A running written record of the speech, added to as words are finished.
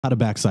How to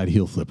backside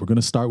heel flip. We're going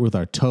to start with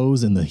our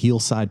toes in the heel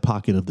side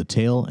pocket of the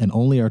tail, and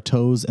only our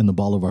toes and the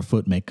ball of our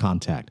foot make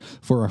contact.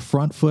 For our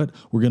front foot,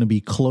 we're going to be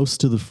close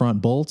to the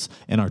front bolts,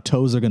 and our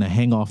toes are going to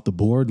hang off the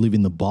board,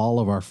 leaving the ball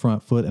of our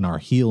front foot and our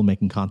heel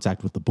making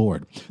contact with the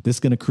board. This is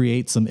going to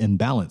create some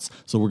imbalance,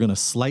 so we're going to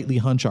slightly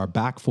hunch our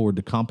back forward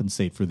to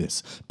compensate for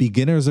this.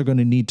 Beginners are going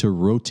to need to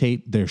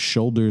rotate their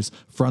shoulders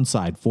front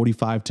side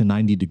 45 to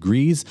 90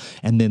 degrees,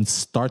 and then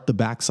start the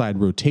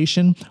backside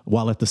rotation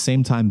while at the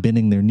same time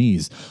bending their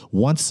knees.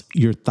 Once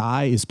your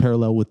thigh is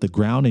parallel with the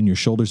ground and your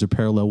shoulders are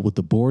parallel with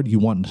the board, you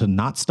want to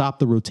not stop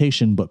the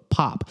rotation, but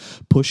pop.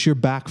 Push your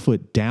back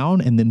foot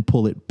down and then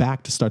pull it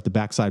back to start the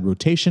backside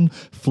rotation.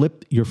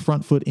 Flip your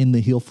front foot in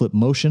the heel flip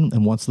motion,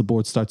 and once the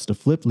board starts to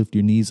flip, lift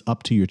your knees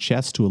up to your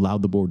chest to allow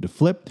the board to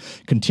flip.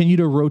 Continue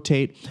to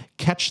rotate.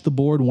 Catch the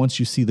board once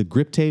you see the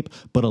grip tape,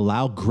 but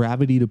allow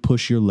gravity to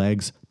push your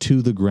legs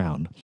to the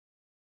ground.